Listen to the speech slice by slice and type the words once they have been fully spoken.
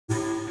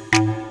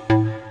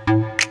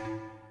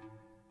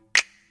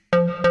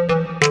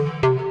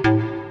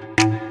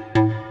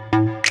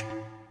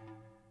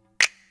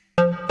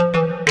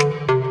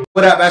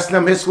What up,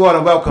 S&M Hit Squad,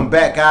 and welcome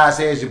back, guys.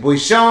 Here's your boy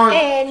Sean.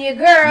 And your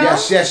girl.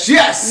 Yes.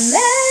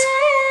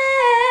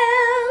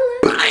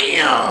 Mel.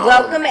 Bam.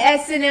 Welcome to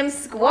S&M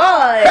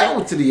Squad.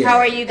 Hell to the How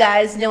end. are you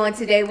guys doing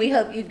today? We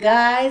hope you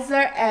guys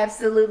are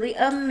absolutely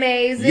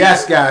amazing.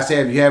 Yes, guys.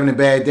 If you're having a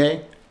bad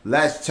day,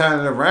 let's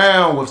turn it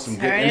around with some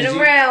good energy. Turn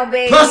it around,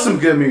 baby. Plus some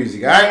good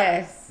music, all right?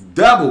 Yes.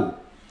 Double.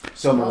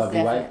 So, my Most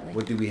lovely wife, definitely.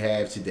 what do we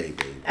have today,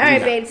 baby? All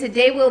right, babe.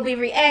 Today we'll be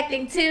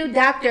reacting to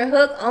Dr.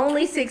 Hook,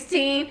 Only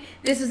 16.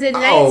 This was in Oh.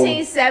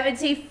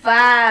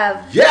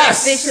 1975.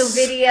 Yes. Official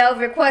video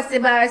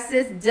requested by our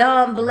sis,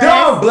 Dawn Bless.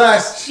 Dawn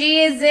Bless.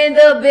 She is in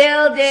the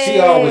building. She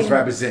always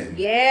representing.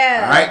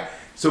 Yeah. All right.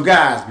 So,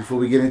 guys, before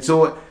we get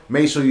into it,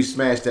 make sure you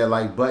smash that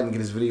like button, give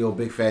this video a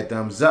big fat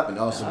thumbs up, and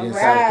also get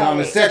inside the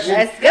comment section.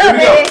 Let's go, Here we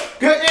baby.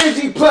 Good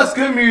energy plus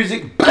good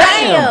music.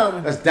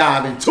 Bam. Let's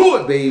dive into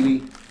it,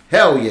 baby.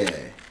 Hell yeah.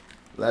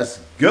 Let's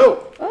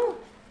go. Oh,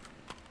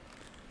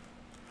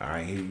 All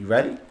right, you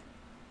ready?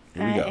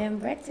 Here we I go. am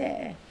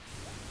ready.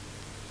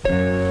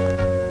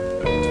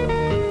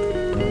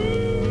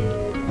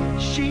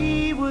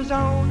 She was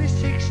only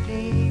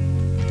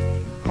 16,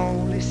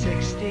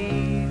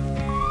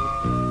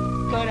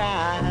 but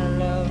I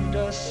loved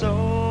her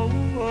so.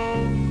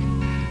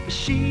 But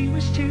she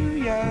was too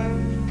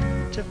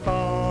young to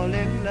fall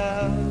in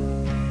love,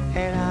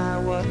 and I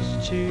was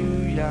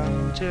too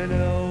young to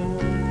know.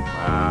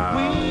 Wow.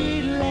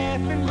 We'd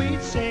laugh and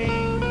we'd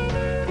sing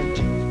and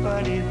do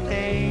funny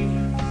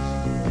things,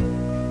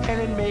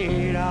 and it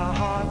made our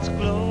hearts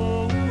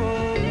glow.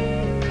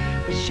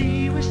 But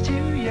she was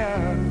too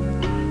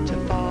young to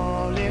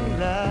fall in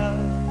love,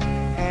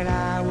 and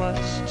I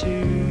was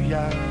too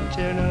young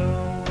to know.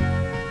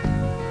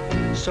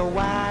 So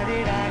why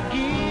did I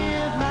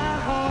give my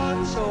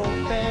heart so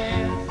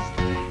fast?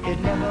 It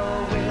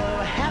never will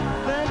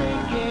happen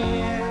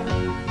again.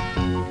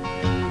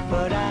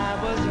 But I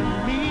was a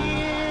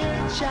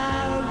mere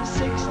child of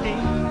 16.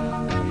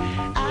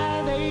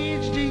 I've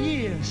aged a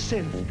year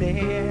since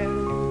then.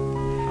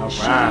 All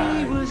She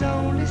right. was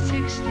only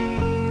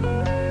 16,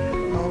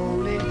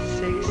 only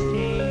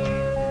 16.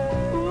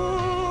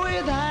 Ooh,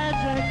 with eyes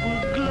that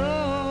would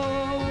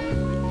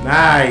glow.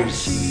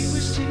 Nice. She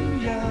was too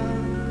young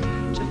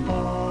to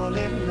fall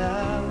in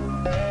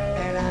love,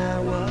 and I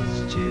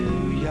was too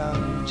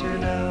young to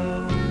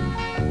know.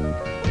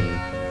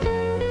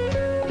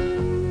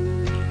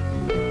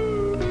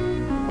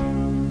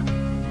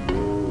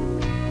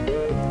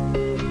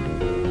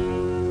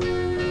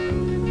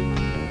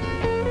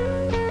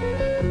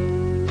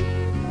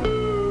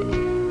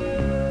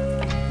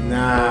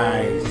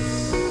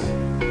 Nice.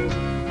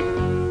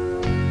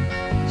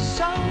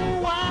 So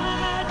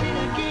why did I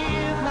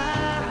give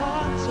my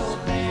heart so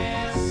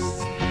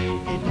fast?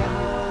 It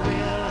never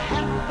will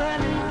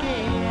happen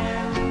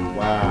again.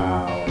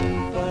 Wow.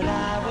 But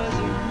I was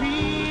a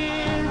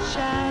real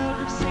child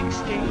of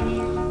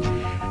 16.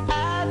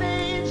 I've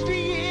aged a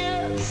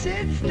year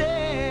since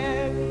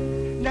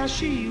then. Now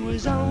she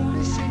was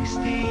only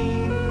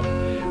 16,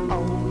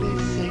 only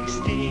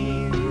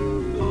 16.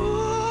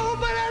 Ooh,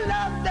 but I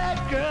love that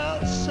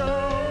girl so.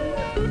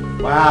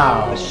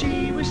 Wow. But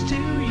she was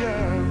too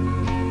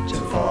young to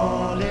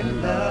fall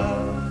in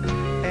love,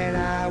 and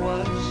I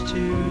was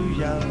too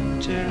young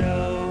to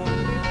know.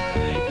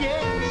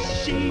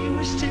 Yes, she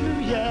was too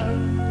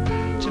young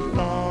to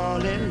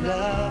fall in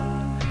love,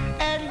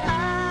 and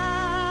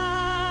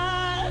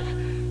I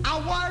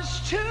was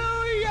too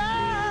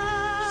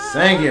young.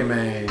 Sing it,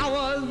 man. I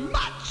was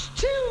much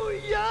too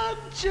young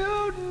to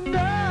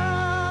know.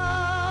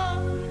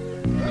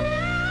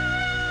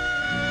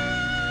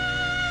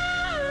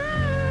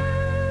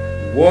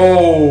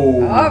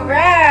 Whoa. All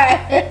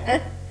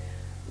right.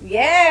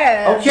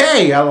 Yeah.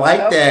 Okay, I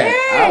like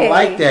that. I Okay.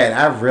 like that.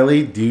 I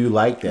really do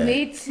like that.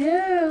 Me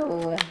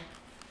too.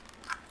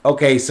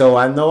 Okay, so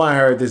I know I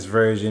heard this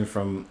version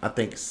from, I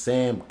think,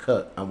 Sam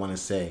Cooke, I want to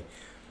say.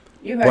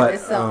 You heard But,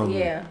 this song, um,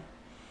 yeah.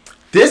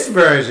 This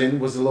version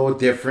was a little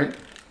different.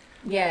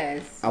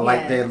 Yes. I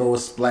like yes. that little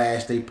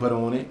splash they put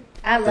on it.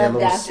 I That love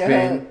little Dr.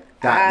 spin. Hook.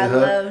 Dr. I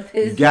Hook. love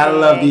his You gotta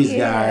love band, these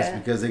yeah. guys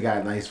because they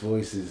got nice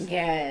voices.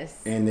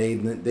 Yes. And they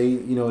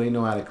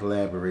know how to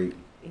collaborate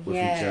with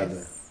each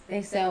other.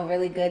 They sound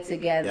really good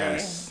together.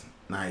 Yes.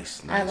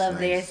 Nice. I love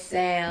their nice.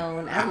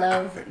 sound.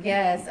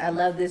 I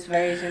love this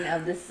version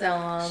of the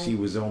song. She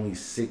was only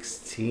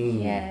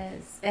 16.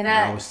 Yes. And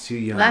I was too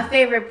young. My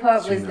favorite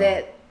part to was know.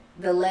 that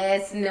the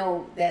last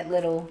note, that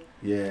little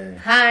Yeah.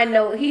 high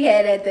note he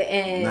had at the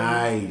end.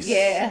 Nice.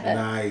 Yeah.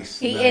 Nice.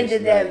 He nice,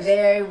 ended that nice.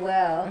 very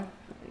well.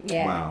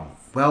 Yeah. Wow.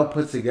 Well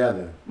put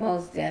together.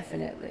 Most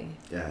definitely.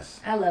 Yes.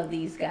 I love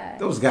these guys.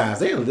 Those guys,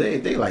 they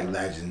like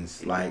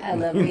legends. Like I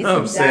love you me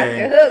know some what I'm Dr.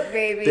 saying? Hook,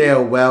 baby.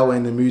 They're well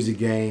in the music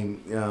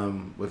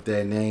game with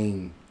their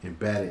name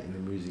embedded in the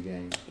music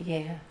game.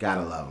 Yeah.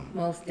 Gotta love them.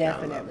 Most Gotta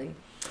love 'em. definitely.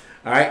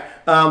 All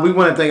right. We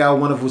want to thank our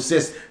wonderful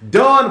sis,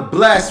 Dawn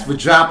Bless, for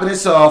dropping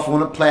this off on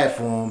the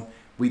platform.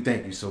 We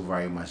thank you so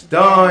very much.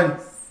 Dawn,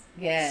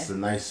 Yes. it's a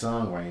nice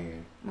song right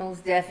here.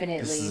 Most definitely.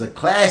 This is a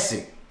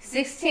classic.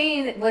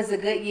 16 was a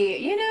good year.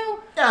 You know,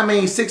 Yeah, I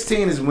mean,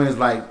 16 is when it's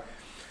like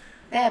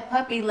That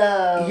puppy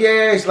love.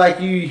 Yeah, it's like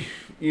you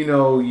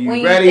know, you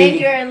when ready. You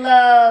think you're in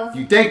love.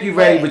 You think you're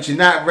ready, but you're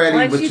not ready.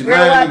 Once but you you're grow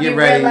not up, you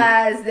ready.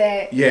 realize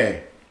that. Yeah.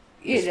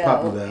 You know,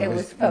 puppy love. it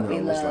was puppy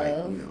you know, love. It's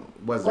like, you know,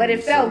 wasn't but it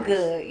really felt serious.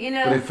 good, you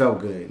know. But it felt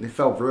good. And it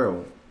felt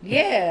real.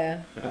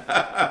 Yeah.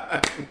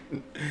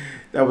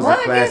 That was a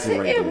classic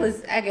right there.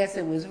 I guess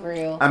it was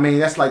real. I mean,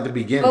 that's like the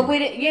beginning. But we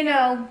didn't, you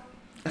know.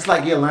 It's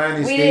like you're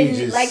learning We stages.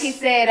 didn't, like he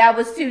said, I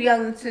was too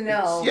young to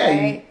know. Yeah,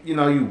 right?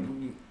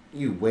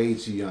 you way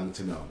too young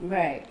to know.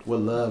 Right. What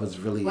love is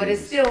really But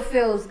is. it still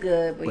feels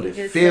good. But you it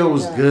just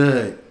feels so young.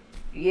 good.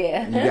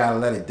 Yeah. You gotta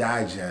let it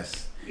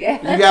digest. Yeah.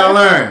 You gotta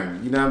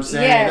learn. You know what I'm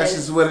saying? Yes. That's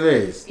just what it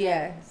is.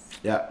 Yes.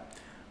 Yep.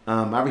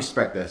 I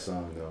respect that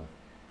song though.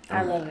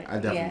 I love it. I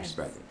definitely Yes.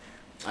 respect it.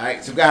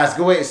 Alright, so guys,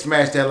 go ahead and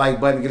smash that like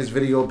button, get this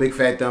video a big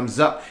fat thumbs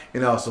up,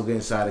 and also get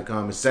inside the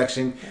comment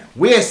section.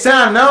 We're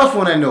signing off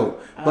on a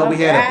note, but we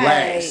had a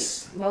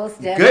blast.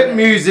 Most definitely. Good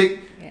music,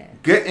 Yes.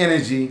 good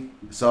energy.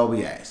 That's all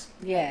we ask.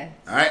 Yes.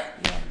 Alright?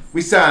 Yes.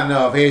 We signing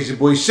off. Here's your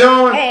boy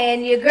Sean.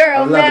 And your girl I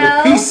love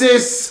Mel. the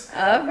pieces.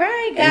 All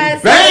right,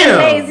 guys. Bam! Have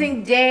an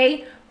amazing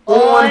day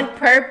on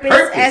Purpose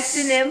Purpose.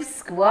 S&M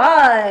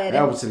Squad.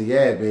 That was to the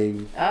ad,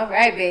 baby. All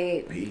right,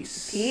 babe.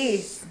 Peace.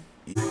 Peace.